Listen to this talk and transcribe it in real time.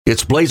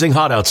It's blazing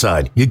hot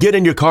outside. You get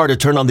in your car to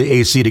turn on the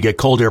AC to get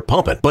cold air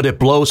pumping, but it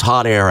blows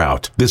hot air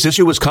out. This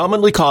issue is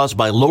commonly caused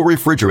by low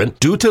refrigerant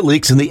due to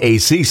leaks in the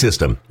AC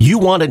system. You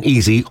want an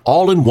easy,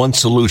 all-in-one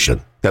solution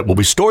that will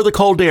restore the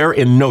cold air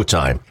in no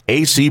time.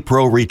 AC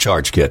Pro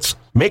Recharge Kits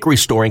make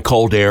restoring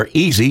cold air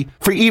easy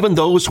for even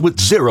those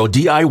with zero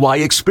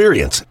DIY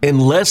experience in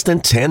less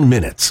than 10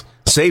 minutes.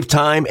 Save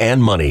time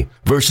and money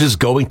versus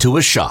going to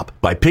a shop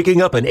by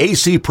picking up an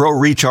AC Pro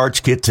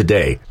Recharge Kit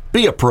today.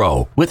 Be a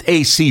pro with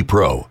AC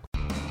Pro.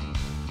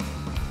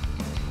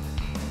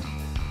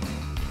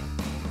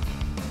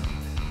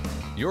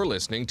 You're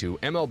listening to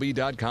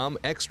MLB.com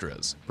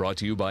Extras, brought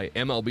to you by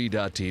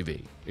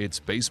MLB.tv. It's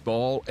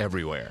baseball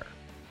everywhere.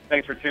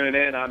 Thanks for tuning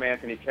in. I'm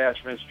Anthony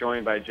Cashman,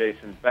 joined by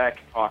Jason Beck,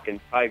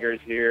 talking Tigers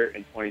here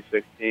in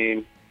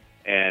 2016.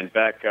 And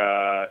Beck,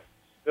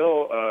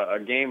 still a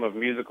game of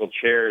musical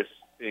chairs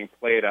being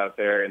played out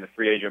there in the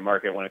free agent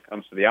market when it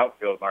comes to the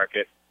outfield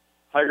market.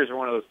 Tigers are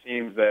one of those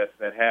teams that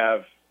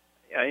have,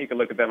 you can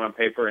look at them on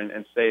paper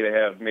and say they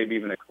have maybe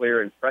even a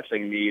clear and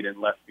pressing need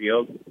in left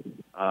field,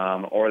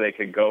 or they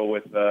could go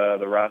with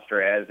the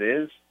roster as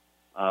is.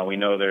 We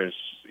know there's,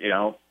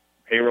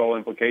 payroll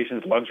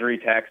implications, luxury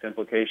tax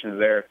implications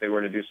there if they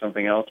were to do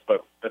something else.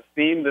 But the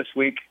theme this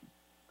week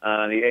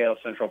on the AL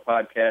Central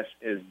podcast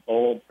is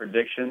bold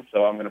prediction.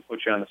 So I'm going to put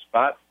you on the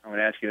spot. I'm going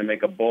to ask you to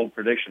make a bold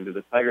prediction. Do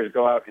the Tigers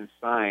go out and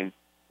sign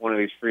one of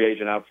these free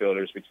agent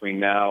outfielders between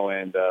now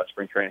and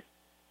spring training?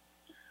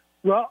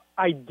 Well,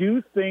 I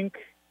do think,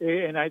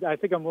 and I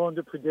think I'm willing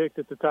to predict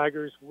that the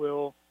Tigers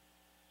will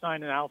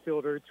sign an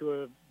outfielder to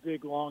a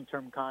big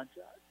long-term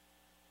contract.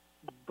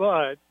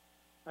 But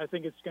I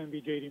think it's going to be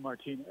J.D.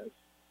 Martinez.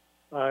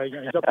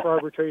 He's up for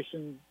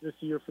arbitration this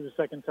year for the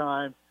second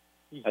time.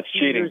 He's That's 2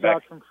 cheating, years Beck.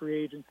 out from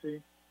free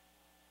agency.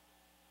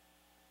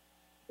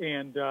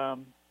 And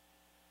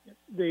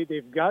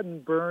they've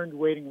gotten burned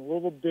waiting a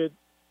little bit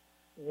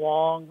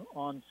long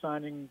on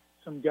signing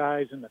some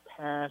guys in the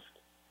past,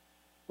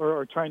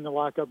 or trying to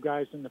lock up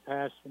guys in the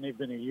past when they've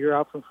been a year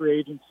out from free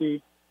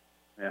agency.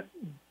 Yeah.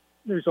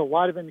 There's a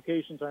lot of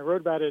indications. I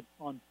wrote about it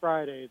on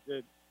Friday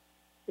that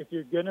if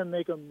you're going to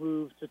make a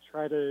move to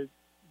try to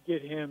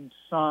get him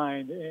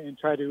signed and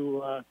try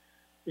to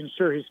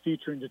ensure his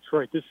future in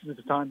Detroit, this is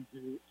the time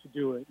to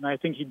do it. And I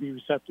think he'd be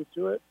receptive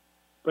to it.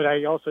 But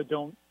I also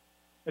don't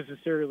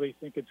necessarily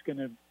think it's going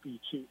to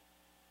be cheap.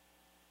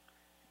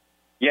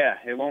 Yeah,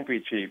 it won't be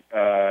cheap.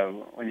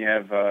 When you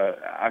have,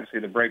 obviously,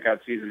 the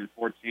breakout season in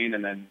 2014,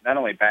 and then not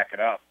only back it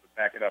up, but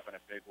back it up in a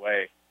big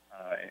way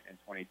in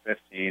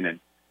 2015, and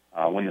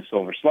win the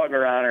Silver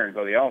Slugger honor and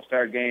go to the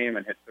All-Star game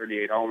and hit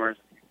 38 homers,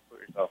 you can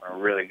put yourself in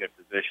a really good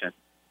position,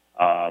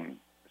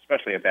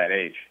 especially at that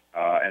age,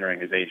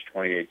 entering his age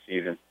 28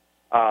 season.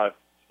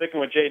 Sticking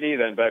with JD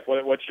then, Beck,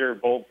 what's your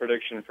bold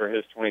prediction for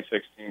his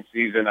 2016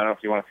 season? I don't know if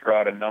you want to throw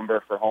out a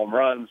number for home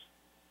runs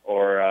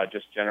or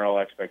just general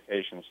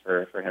expectations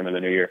for him in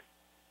the new year.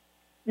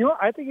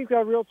 I think he's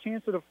got a real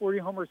chance at a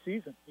 40-homer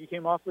season. He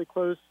came awfully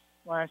close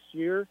last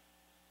year.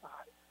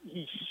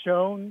 He's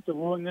shown the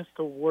willingness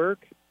to work,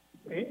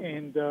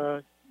 and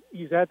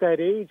he's at that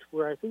age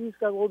where I think he's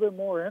got a little bit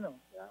more in him.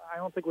 I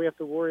don't think we have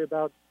to worry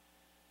about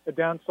a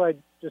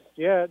downside just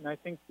yet, and I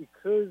think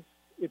because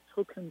it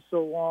took him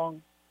so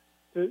long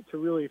to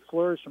really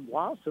flourish and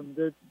blossom,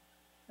 that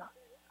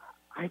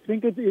I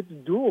think it's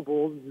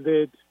doable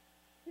that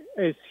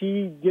as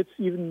he gets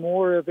even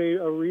more of a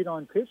read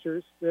on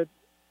pitchers, that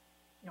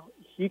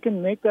he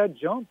can make that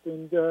jump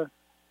and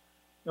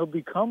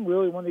become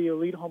really one of the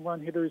elite home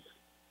run hitters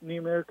in the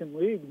American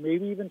League,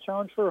 maybe even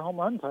challenge for a home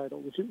run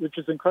title, which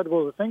is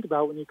incredible to think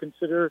about when you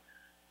consider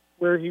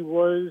where he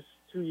was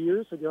 2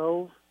 years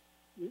ago,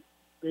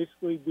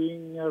 basically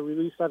being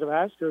released out of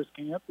Astros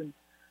camp and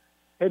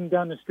heading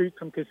down the street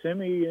from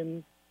Kissimmee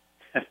and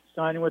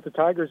signing with the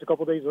Tigers a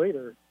couple days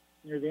later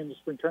near the end of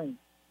spring training.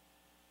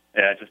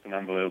 Yeah, just an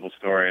unbelievable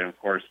story. And, of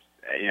course,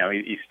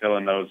 he's still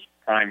in those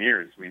prime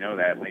years. We know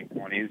that, late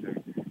 20s,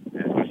 and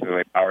especially the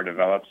way power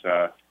develops,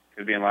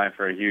 could be in line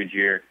for a huge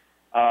year.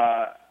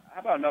 How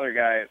about another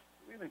guy?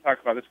 We haven't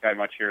talked about this guy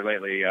much here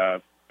lately,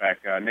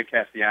 Nick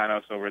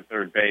Castellanos over at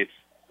third base.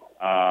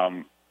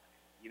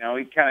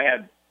 He kind of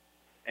had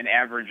an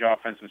average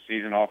offensive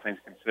season, all things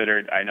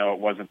considered. I know it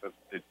wasn't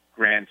the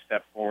grand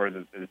step forward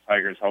that the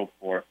Tigers hoped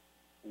for.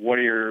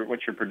 What's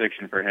your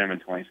prediction for him in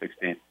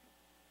 2016?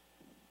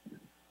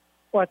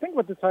 Well, I think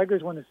what the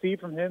Tigers want to see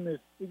from him is,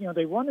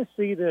 they want to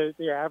see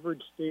the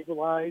average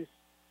stabilize.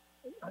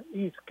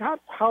 He's got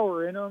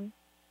power in him.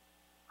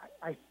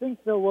 I think,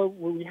 though,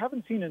 what we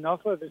haven't seen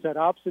enough of is that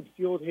opposite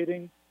field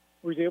hitting,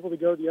 where he's able to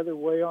go the other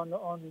way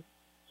on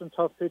some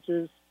tough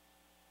pitches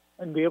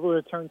and be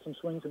able to turn some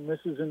swings and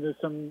misses into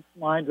some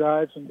line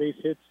drives and base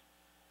hits.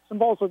 Some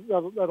balls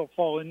that'll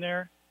fall in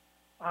there.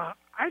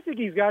 I think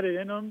he's got it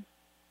in him.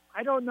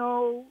 I don't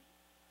know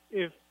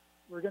if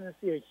we're going to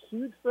see a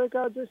huge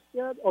breakout just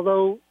yet,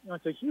 although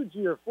it's a huge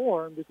year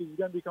for him because he's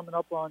going to be coming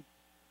up on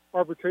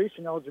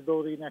arbitration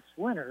eligibility next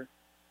winter.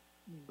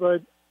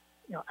 But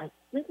I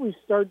think we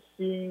start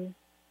seeing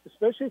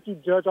especially if you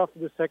judge off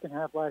of the second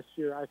half last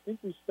year, I think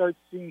we start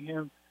seeing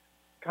him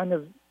kind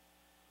of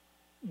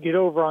get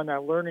over on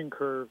that learning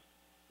curve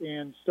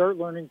and start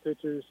learning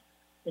pitchers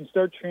and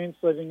start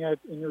translating that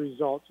into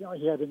results. You know,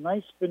 he had a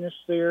nice finish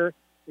there.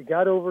 It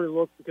got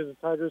overlooked because the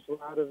Tigers were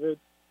out of it.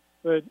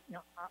 But you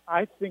know,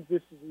 I think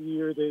this is the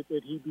year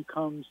that he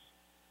becomes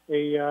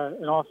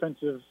an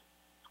offensive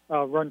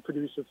run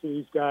producer for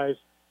these guys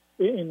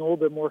in a little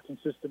bit more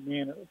consistent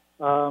manner.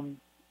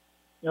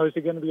 You know, is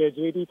it going to be a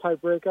JD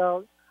type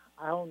breakout?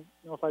 I don't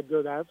know if I'd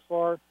go that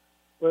far,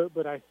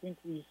 but I think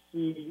we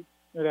see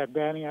that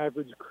batting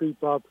average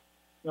creep up.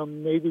 You know,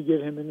 maybe get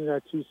him into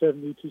that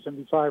 270,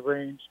 275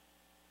 range,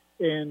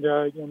 and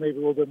maybe a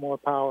little bit more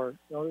power.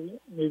 You know,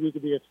 maybe it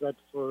could be a threat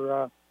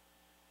for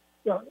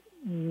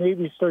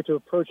maybe start to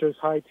approach those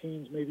high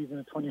teens, maybe even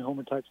a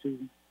 20-homer type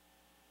season.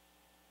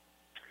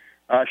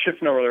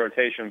 Shifting over the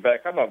rotation,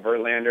 Beck, how about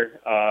Verlander?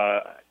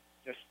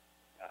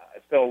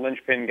 Still a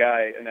linchpin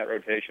guy in that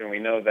rotation. We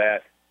know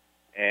that.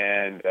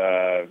 And,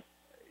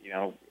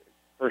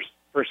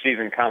 first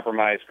season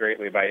compromised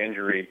greatly by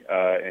injury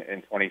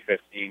in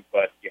 2015,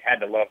 but you had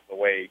to love the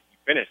way he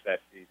finished that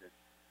season.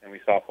 And we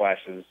saw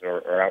flashes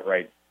or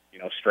outright,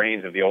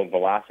 strains of the old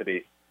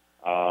velocity.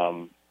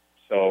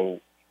 So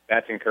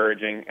that's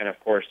encouraging. And, of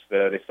course,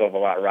 they still have a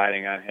lot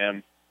riding on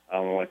him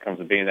when it comes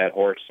to being that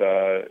horse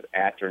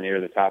at or near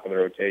the top of the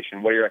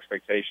rotation. What are your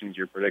expectations,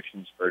 your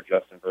predictions for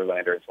Justin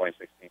Verlander in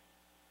 2016?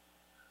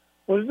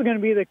 Well, this is going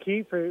to be the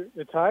key for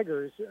the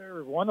Tigers,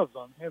 or one of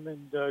them, him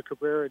and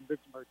Cabrera and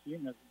Victor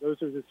Martinez.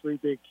 Those are the three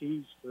big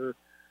keys for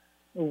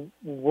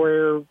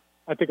where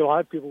I think a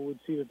lot of people would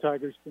see the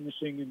Tigers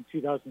finishing in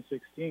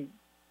 2016.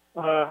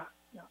 I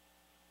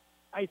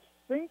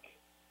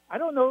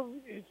don't know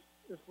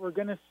if we're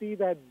going to see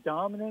that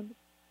dominant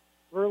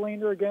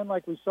Verlander again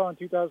like we saw in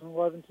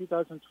 2011,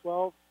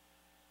 2012,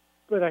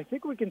 but I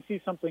think we can see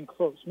something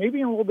close,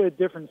 maybe in a little bit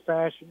different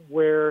fashion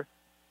where,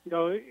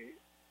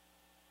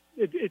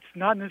 it's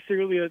not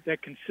necessarily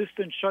that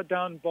consistent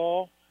shutdown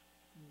ball,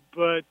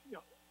 but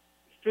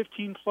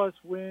 15-plus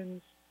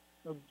wins,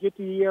 get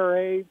the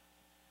ERA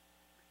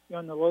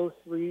in the low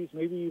threes,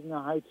 maybe even the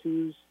high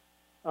twos.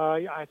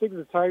 I think if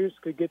the Tigers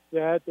could get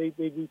that, they'd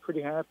be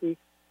pretty happy.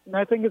 And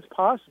I think it's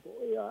possible.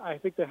 I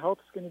think the health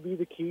is going to be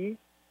the key.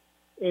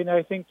 And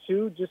I think,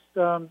 too, just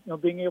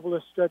being able to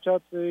stretch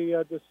out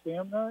the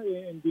stamina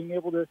and being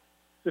able to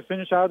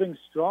finish outings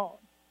strong.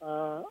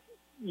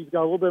 You've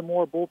got a little bit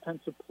more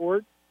bullpen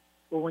support.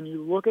 But when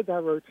you look at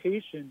that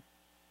rotation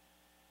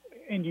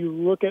and you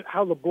look at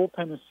how the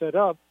bullpen is set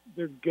up,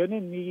 they're going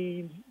to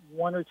need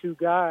one or two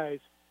guys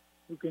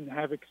who can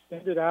have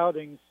extended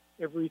outings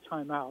every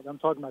time out. I'm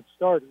talking about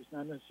starters,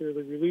 not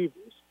necessarily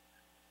relievers.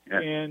 Yeah.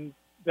 And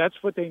that's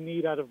what they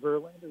need out of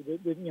Verlander.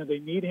 They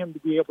need him to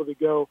be able to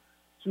go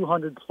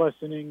 200-plus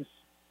innings,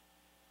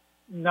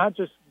 not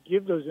just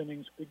give those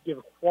innings, but give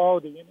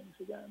quality innings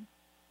again.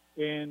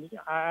 And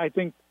I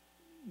think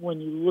when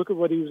you look at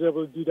what he was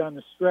able to do down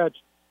the stretch,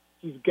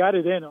 he's got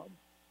it in him.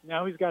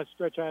 Now he's got to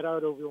stretch that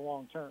out over the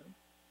long term.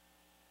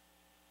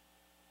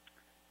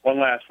 One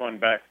last one,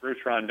 Beck. Bruce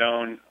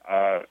Rondon,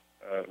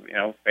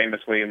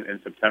 famously in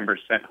September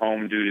sent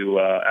home due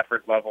to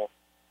effort level.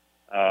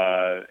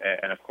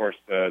 And, of course,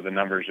 the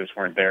numbers just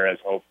weren't there as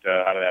hoped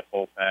out of that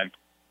bullpen.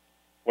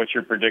 What's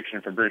your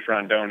prediction for Bruce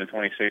Rondon in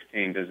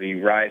 2016? Does he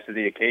rise to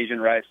the occasion,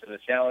 rise to the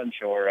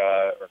challenge, or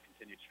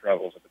continued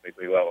struggles at the big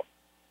league level?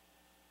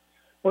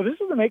 Well, this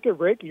is a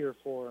make-or-break year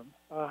for him.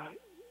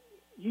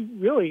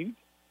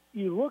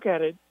 You look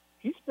at it,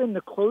 he's been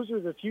the closer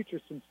of the future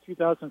since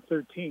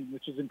 2013,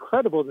 which is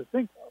incredible to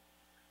think of.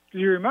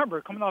 Because you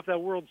remember, coming off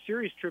that World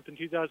Series trip in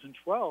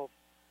 2012,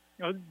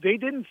 they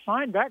didn't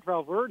sign back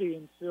Valverde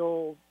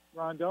until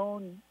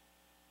Rondon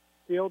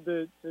failed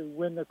to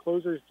win the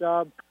closer's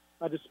job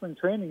out of spring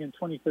training in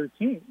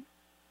 2013.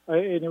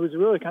 And it was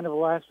really kind of a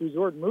last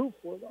resort move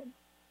for them.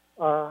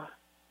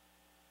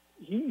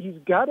 He's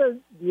got to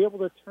be able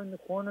to turn the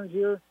corner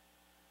here.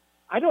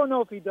 I don't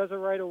know if he does it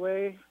right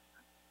away.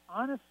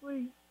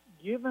 Honestly,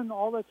 given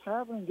all that's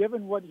happening,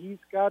 given what he's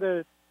got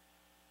to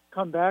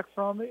come back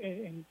from,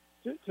 and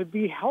to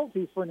be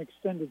healthy for an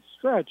extended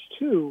stretch,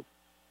 too,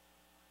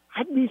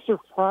 I'd be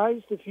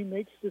surprised if he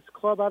makes this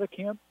club out of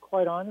camp,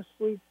 quite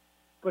honestly.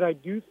 But I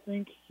do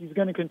think he's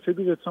going to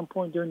contribute at some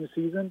point during the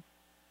season.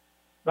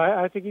 But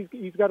I think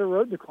he's got a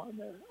road to climb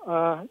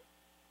there.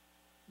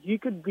 He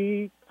could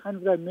be kind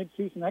of that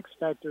mid-season X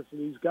factor for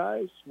these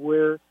guys,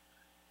 where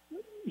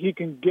he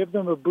can give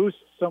them a boost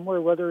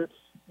somewhere, whether it's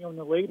in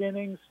the late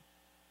innings,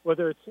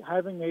 whether it's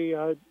having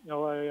a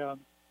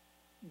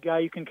guy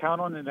you can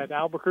count on in that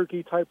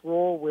Albuquerque type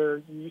role, where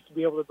you used to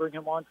be able to bring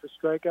him on for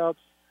strikeouts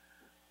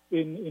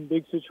in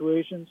big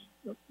situations,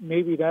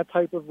 maybe that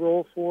type of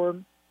role for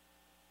him.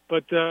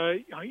 But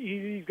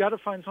he's got to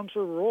find some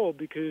sort of role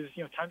because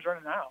time's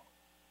running out.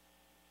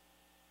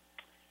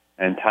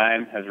 And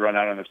time has run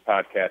out on this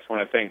podcast. I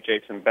want to thank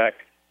Jason Beck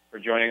for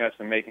joining us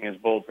and making his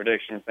bold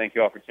predictions. Thank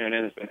you all for tuning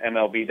in. It's been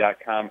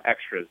MLB.com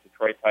Extras,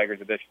 Detroit Tigers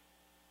edition.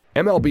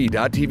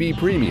 MLB.tv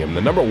Premium,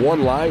 the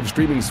 #1 live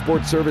streaming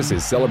sports service,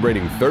 is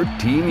celebrating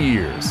 13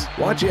 years.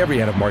 Watch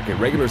every out-of-market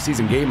regular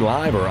season game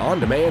live or on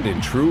demand in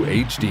true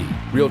HD.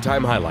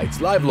 Real-time highlights,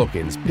 live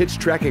look-ins, pitch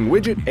tracking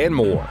widget, and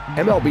more.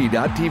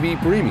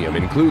 MLB.tv Premium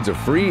includes a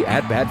free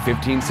At-Bat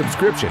 15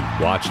 subscription.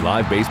 Watch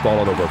live baseball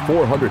on over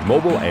 400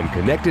 mobile and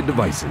connected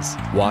devices.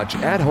 Watch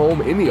at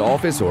home, in the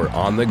office, or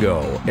on the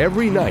go,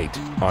 every night,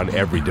 on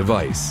every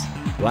device.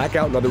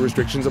 Blackout and other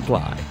restrictions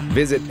apply.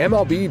 Visit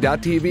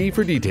MLB.tv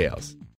for details.